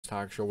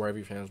Talk Show, wherever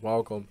you fans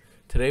welcome.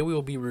 Today we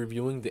will be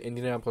reviewing the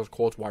Indianapolis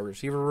Colts wide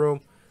receiver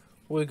room.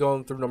 We'll be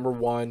going through number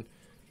 1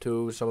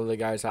 to some of the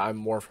guys that I'm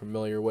more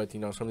familiar with.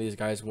 Some of these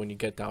guys when you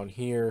get down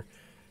here,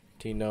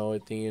 Tino,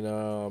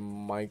 Athena,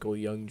 Michael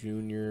Young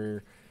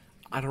Jr.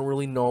 I don't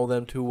really know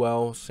them too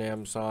well.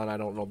 Samson, I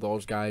don't know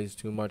those guys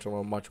too much. I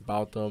don't know much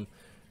about them.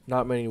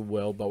 Not many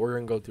will, but we're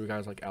going to go through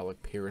guys like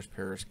Alec Pierce,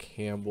 Parris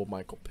Campbell,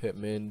 Michael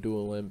Pittman,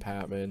 dulin,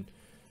 Patman,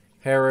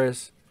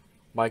 Harris,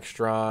 Mike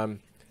Strahm.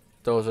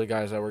 Those are the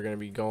guys that we're going to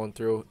be going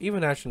through.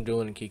 Even Ashton,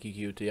 Dulin, and Kiki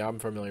QT. I'm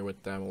familiar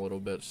with them a little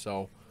bit.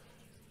 So,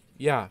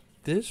 yeah,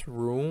 this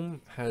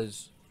room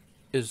is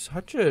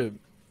such a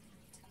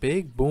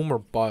big boom or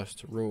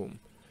bust room.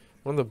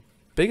 One of the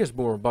biggest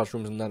boom or bust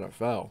rooms in the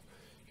NFL.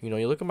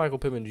 You look at Michael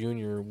Pittman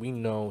Jr. We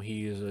know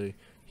he is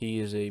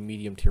a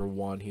medium tier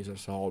 1. He's a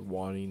solid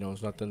 1.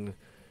 It's nothing,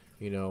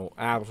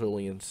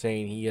 absolutely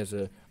insane. He has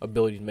a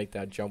ability to make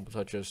that jump with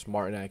such a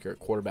smart and accurate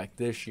quarterback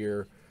this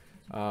year.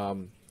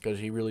 Because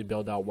he really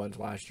bailed out Wentz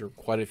last year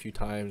quite a few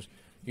times.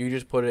 You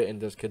just put it in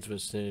this kid's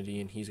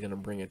vicinity, and he's going to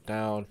bring it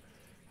down.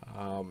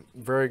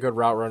 Very good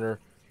route runner,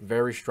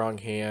 very strong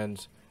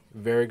hands,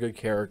 very good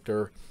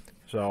character.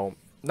 So,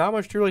 not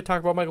much to really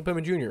talk about Michael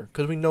Pittman Jr.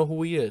 because we know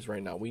who he is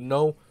right now. We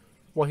know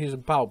what he's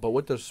about. But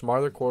with the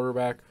smarter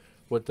quarterback,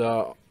 with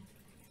the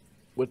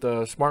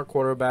smart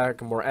quarterback,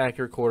 a more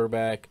accurate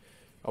quarterback,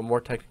 a more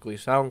technically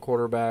sound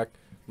quarterback,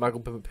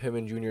 Michael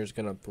Pittman Jr. is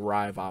going to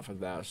thrive off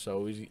of that.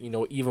 So, he's,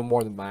 even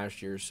more than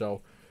last year.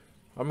 So,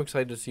 I'm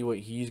excited to see what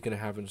he's going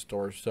to have in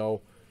store. So,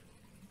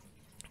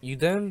 you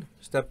then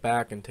step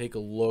back and take a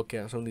look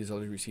at some of these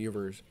other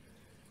receivers.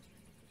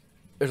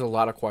 There's a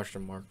lot of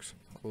question marks.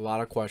 A lot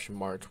of question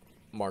marks.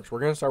 We're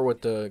going to start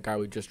with the guy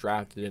we just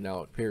drafted in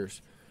Alec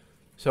Pierce.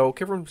 So,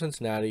 kid from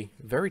Cincinnati,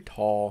 very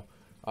tall.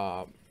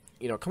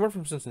 Coming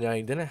from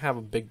Cincinnati, didn't have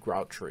a big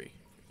route tree.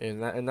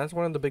 And that's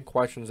one of the big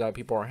questions that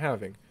people are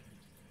having.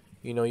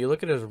 You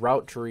look at his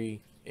route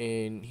tree,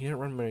 and he didn't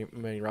run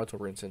many routes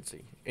over in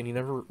Cincy. And he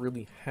never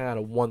really had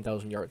a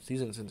 1,000-yard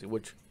season in Cincy,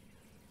 which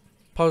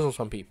puzzles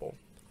some people.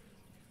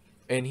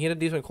 And he had a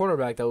decent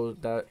quarterback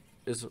that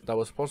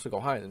was supposed to go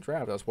high in the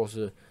draft. That was supposed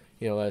to,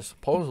 that's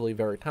supposedly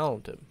very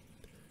talented.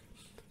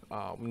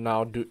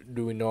 Now,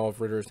 do we know if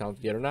Ritter is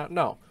talented yet or not?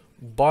 No.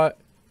 But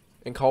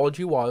in college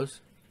he was.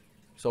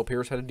 So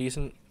Pierce had a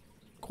decent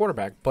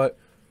quarterback. But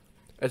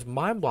it's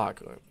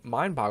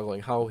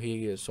mind-boggling how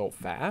he is so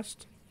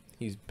fast.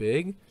 He's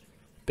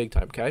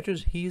big-time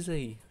catches. He's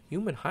a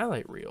human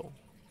highlight reel.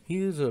 He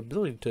has the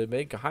ability to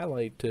make a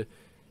highlight, to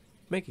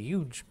make a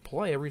huge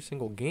play every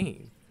single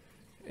game.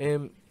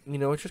 And,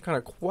 it's just kind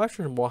of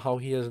questionable how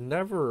he has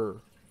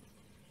never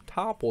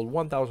toppled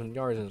 1,000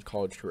 yards in his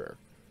college career.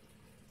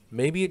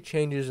 Maybe it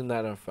changes in the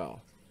NFL.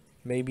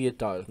 Maybe it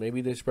does.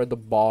 Maybe they spread the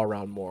ball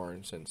around more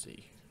in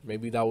Cincy.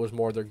 Maybe that was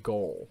more their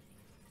goal.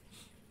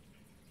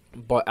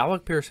 But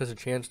Alec Pierce has a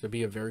chance to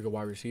be a very good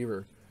wide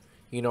receiver.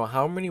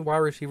 How many wide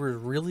receivers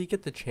really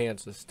get the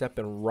chance to step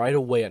in right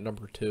away at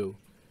number 2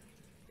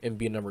 and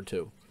be a number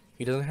 2?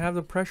 He doesn't have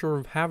the pressure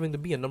of having to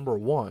be a number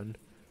 1.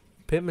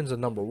 Pittman's a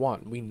number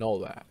 1. We know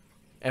that.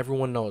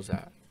 Everyone knows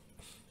that.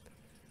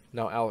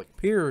 Now, Alec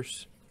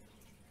Pierce,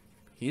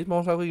 he's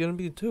most likely going to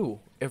be the 2.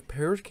 If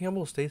Parris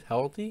Campbell stays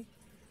healthy,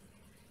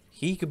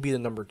 he could be the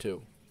number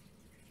 2.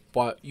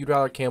 But you'd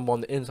rather Campbell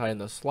on the inside in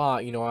the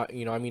slot. I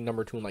mean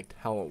number 2 in like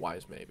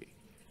talent-wise maybe.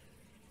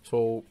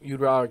 So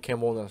you'd rather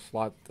Campbell in the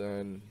slot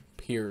than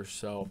Pierce.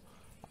 So,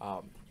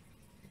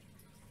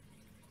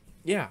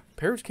 yeah,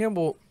 Parris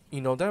Campbell,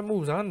 that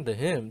moves on to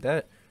him.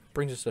 That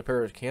brings us to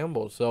Parris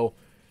Campbell. So,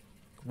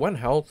 when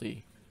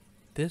healthy,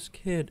 this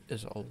kid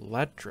is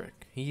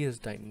electric. He is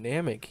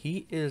dynamic.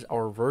 He is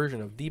our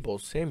version of Deebo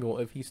Samuel.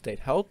 If he stayed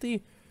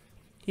healthy,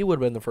 he would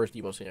have been the first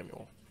Deebo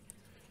Samuel.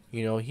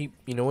 In a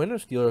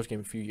Steelers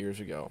game a few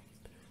years ago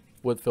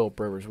with Phillip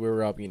Rivers, we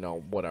were up,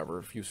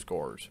 a few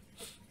scores.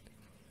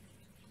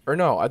 Or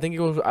no, I think it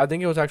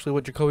was actually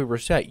with Jacoby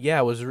Brissett. Yeah,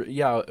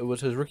 it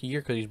was his rookie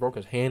year because he broke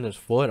his hand, his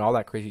foot, all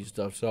that crazy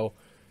stuff. So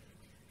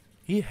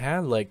he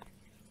had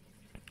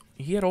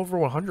over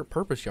 100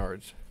 purpose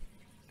yards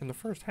in the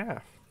first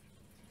half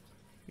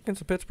against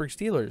the Pittsburgh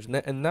Steelers,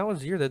 and that was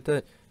the year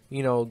that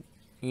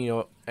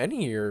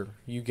any year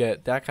you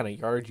get that kind of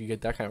yards, you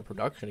get that kind of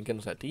production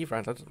against that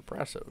defense. That's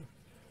impressive,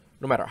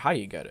 no matter how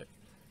you get it.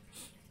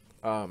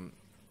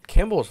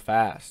 Campbell is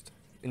fast,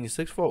 and he's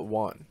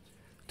 6'1".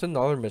 It's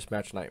another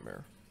mismatch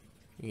nightmare,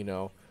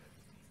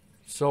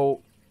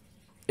 So,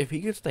 if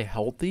he can stay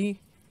healthy,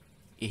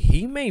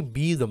 he may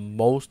be the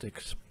most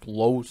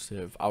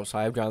explosive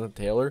outside of Jonathan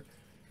Taylor.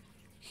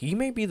 He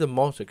may be the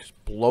most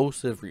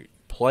explosive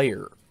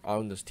player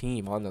on this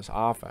team, on this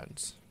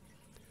offense.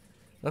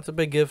 That's a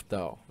big gift,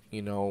 though.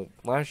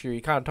 Last year he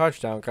caught a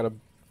touchdown, kind of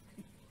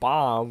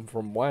bomb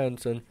from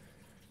Wentz, and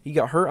he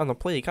got hurt on the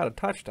play. He caught a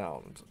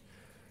touchdown.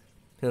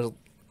 It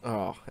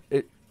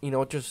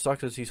just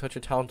sucks as he's such a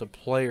talented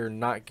player,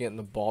 not getting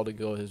the ball to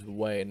go his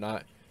way,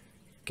 not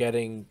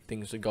getting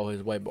things to go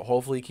his way. But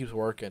hopefully he keeps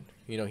working.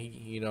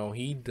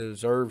 He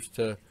deserves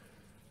to.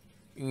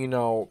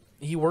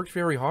 He worked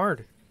very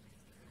hard.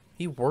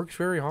 He works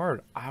very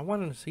hard. I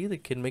want to see the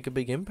kid make a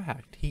big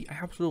impact. He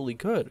absolutely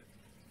could.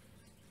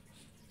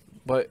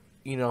 But,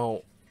 you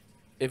know,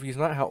 if he's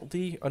not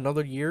healthy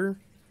another year,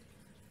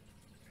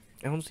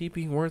 I don't see it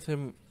being worth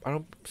him. I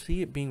don't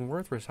see it being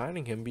worth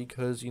resigning him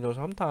because, you know,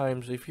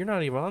 sometimes if you're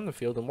not even on the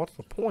field, then what's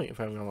the point of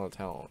having a lot of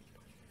talent?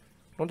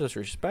 No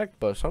disrespect,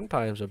 but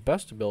sometimes the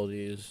best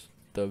ability is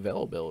the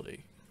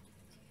availability.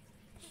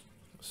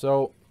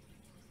 So,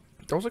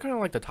 those are kind of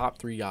like the top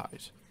 3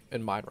 guys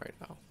in mind right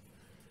now.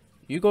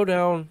 You go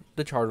down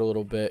the chart a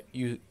little bit,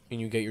 you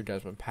get your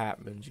Desmond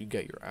Patmans, you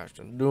get your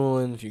Ashton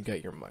Dulins, you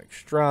get your Mike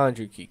Strachan,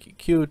 your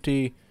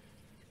Thankyou.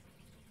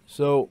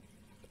 So,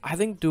 I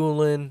think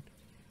Dulin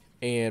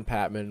and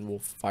Pittman will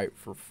fight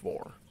for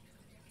 4.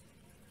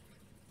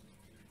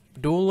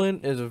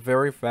 Dulin is a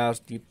very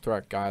fast, deep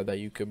threat guy that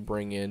you could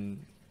bring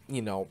in,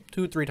 you know,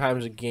 2-3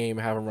 times a game,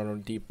 have him run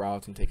on deep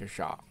routes and take a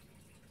shot.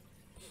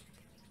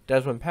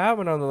 Desmond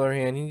Pittman, on the other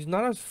hand, he's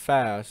not as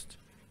fast,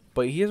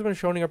 but he has been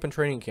showing up in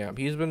training camp.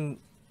 He's been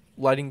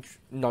letting,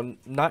 no,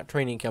 not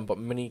training camp, but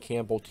mini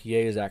camp,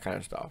 OTAs, that kind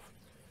of stuff.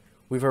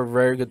 We've heard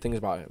very good things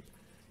about him.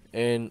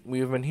 And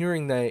we've been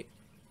hearing that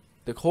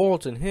the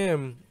Colts and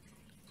him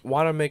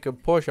want to make a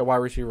push at wide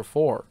receiver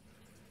 4.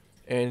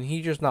 And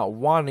he's just not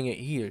wanting it.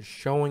 He is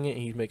showing it.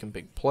 He's making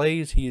big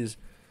plays. He is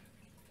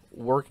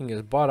working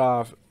his butt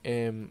off.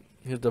 And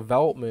his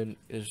development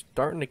is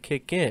starting to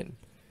kick in.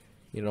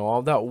 You know,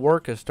 all that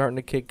work is starting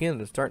to kick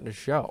in. It's starting to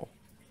show.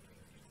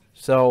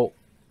 So,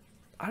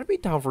 I'd be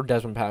down for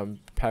Desmond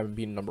Pittman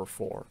being number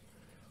 4.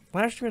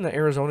 Last year in the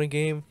Arizona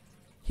game,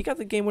 he got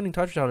the game-winning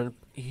touchdown in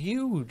a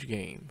huge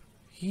game.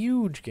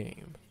 Huge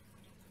game.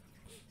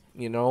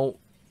 You know,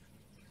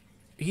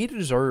 he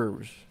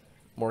deserves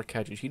more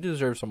catches. He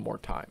deserves some more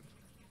time.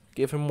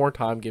 Give him more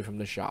time. Give him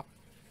the shot.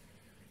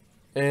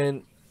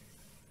 And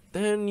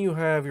then you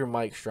have your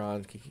Mike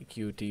Strachan,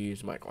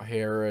 Thankyou, Michael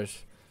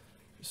Harris.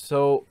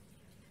 So,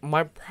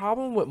 my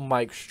problem with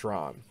Mike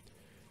Strachan,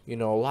 you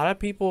know, a lot of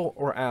people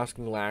were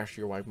asking last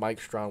year why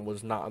Mike Strachan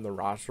was not on the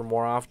roster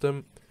more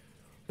often.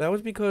 That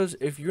was because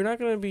if you're not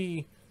going to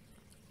be,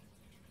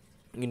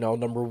 you know,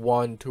 number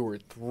 1, 2, or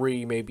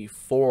 3, maybe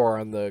 4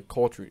 on the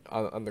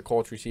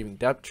Colts receiving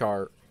depth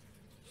chart,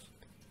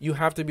 you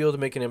have to be able to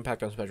make an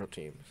impact on special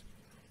teams.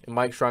 And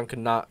Mike Strachan could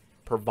not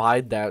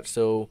provide that.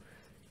 So,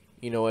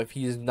 you know, if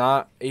he's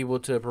not able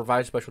to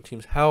provide special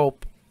teams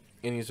help,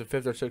 and he's a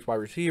 5th or 6th wide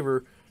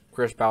receiver,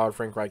 Chris Ballard,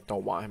 Frank Reich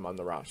don't want him on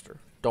the roster.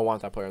 Don't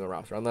want that player on the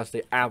roster unless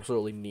they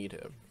absolutely need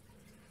him.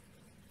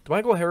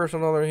 Michael Harris,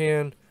 on the other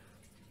hand,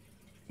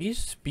 he's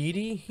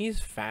speedy, he's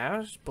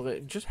fast,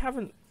 but just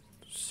haven't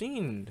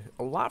seen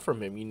a lot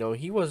from him. You know,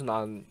 he wasn't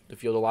on the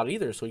field a lot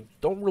either, so you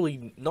don't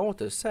really know what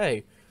to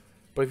say.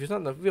 But if he's not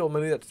in the field,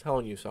 maybe that's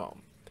telling you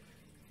something.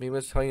 Maybe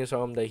it's telling you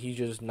something that he's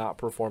just not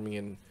performing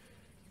in,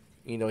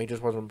 you know, he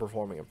just wasn't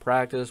performing in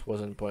practice,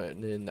 wasn't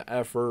putting in the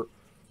effort,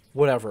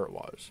 whatever it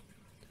was.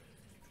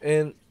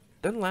 And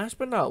then last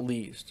but not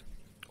least,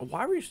 a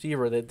wide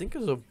receiver that I think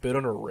is a bit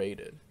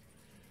underrated.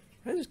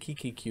 That is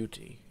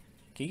Thankyou.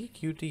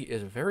 Thankyou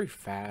is very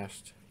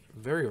fast,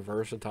 very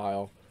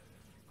versatile.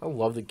 I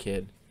love the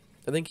kid.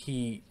 I think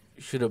he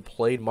should have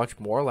played much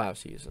more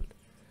last season.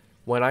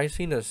 When I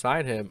seen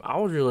aside him, I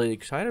was really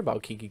excited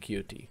about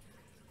Thankyou.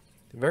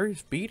 Very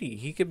speedy.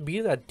 He could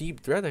be that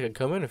deep threat that could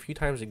come in a few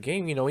times a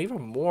game, you know,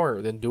 even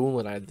more than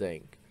Dulin, I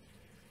think.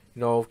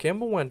 You know, if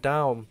Campbell went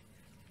down,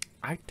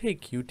 I'd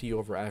take QT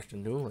over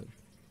Ashton Dulin.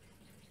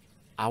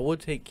 I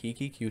would take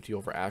Thankyou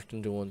over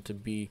Ashton Dulin to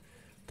be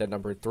that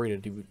number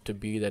 3, to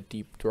be that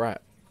deep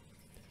threat.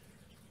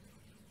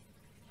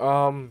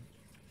 Oh,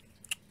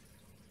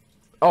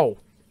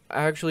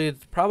 actually,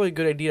 it's probably a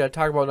good idea to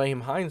talk about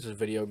Nyheim Hines'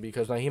 video,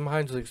 because Nyheim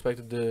Hines is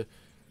expected to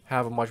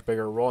have a much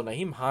bigger role.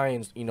 Nyheim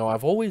Hines, you know,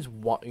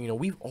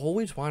 we've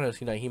always wanted to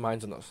see Nyheim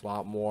Hines in the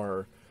slot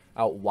more,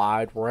 out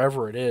wide,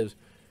 wherever it is.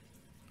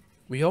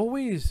 We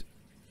always,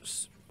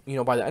 you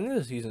know, by the end of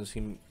the season,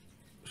 seem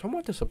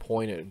somewhat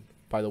disappointed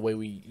by the way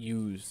we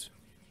use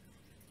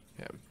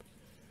him.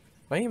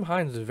 Nyheim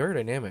Hines is very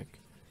dynamic,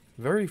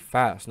 very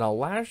fast. Now,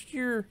 last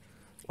year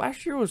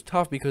was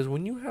tough because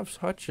when you have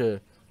such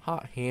a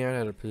hot hand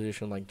at a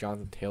position like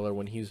Jonathan Taylor,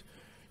 when he's,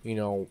 you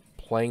know,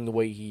 playing the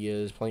way he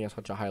is, playing at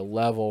such a high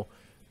level,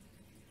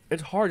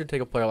 it's hard to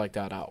take a player like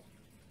that out.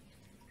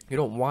 You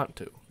don't want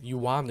to. You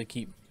want him to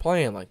keep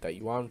playing like that.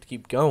 You want him to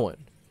keep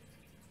going.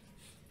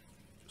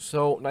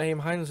 So,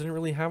 Nyheim Hines didn't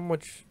really have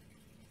much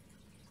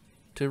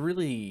to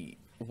really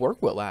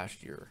work with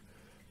last year.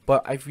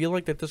 But I feel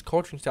like that this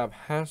coaching staff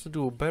has to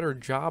do a better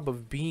job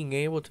of being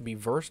able to be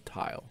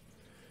versatile.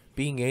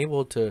 Being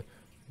able to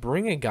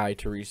bring a guy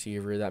to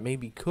receiver that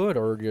maybe could,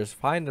 or just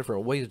find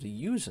different ways to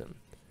use him.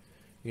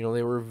 You know,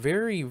 they were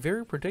very,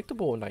 very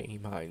predictable with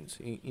Nyheim Hines.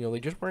 You know, they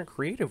just weren't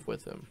creative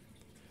with him.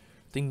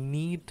 They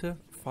need to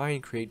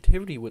find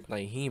creativity with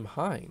Nyheim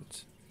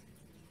Hines.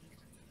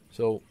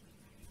 So,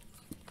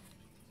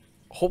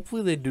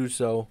 hopefully they do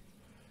so.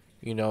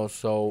 You know,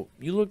 so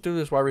you look through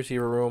this wide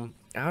receiver room,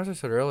 as I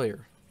said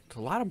earlier, it's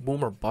a lot of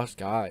boom or bust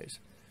guys.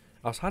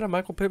 Outside of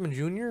Michael Pittman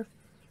Jr.,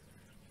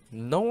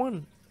 no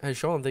one has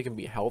shown they can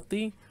be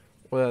healthy,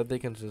 or that they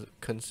can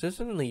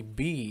consistently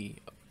be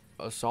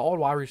a solid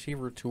wide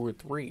receiver 2 or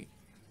 3.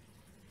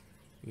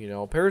 You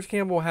know, Parris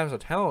Campbell has a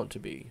talent to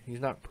be.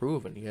 He's not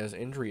proven. He has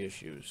injury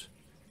issues.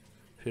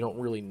 So you don't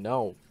really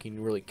know. Can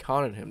you really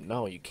count on him?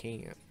 No, you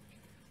can't.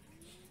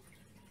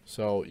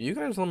 So, you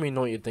guys let me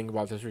know what you think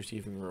about this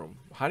receiving room.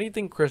 How do you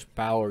think Chris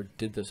Ballard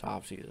did this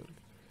offseason?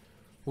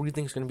 What do you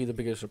think is going to be the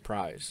biggest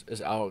surprise?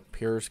 Is Alec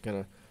Pierce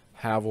going to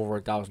have over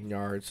 1,000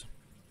 yards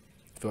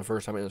for the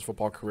first time in his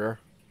football career?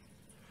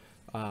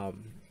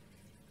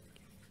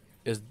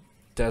 Is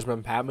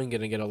Desmond Pittman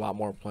going to get a lot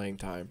more playing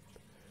time?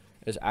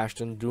 Is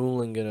Ashton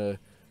dulin going to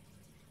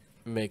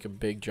make a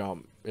big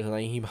jump? Is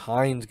Nyheim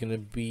Hines going to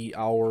be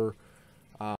our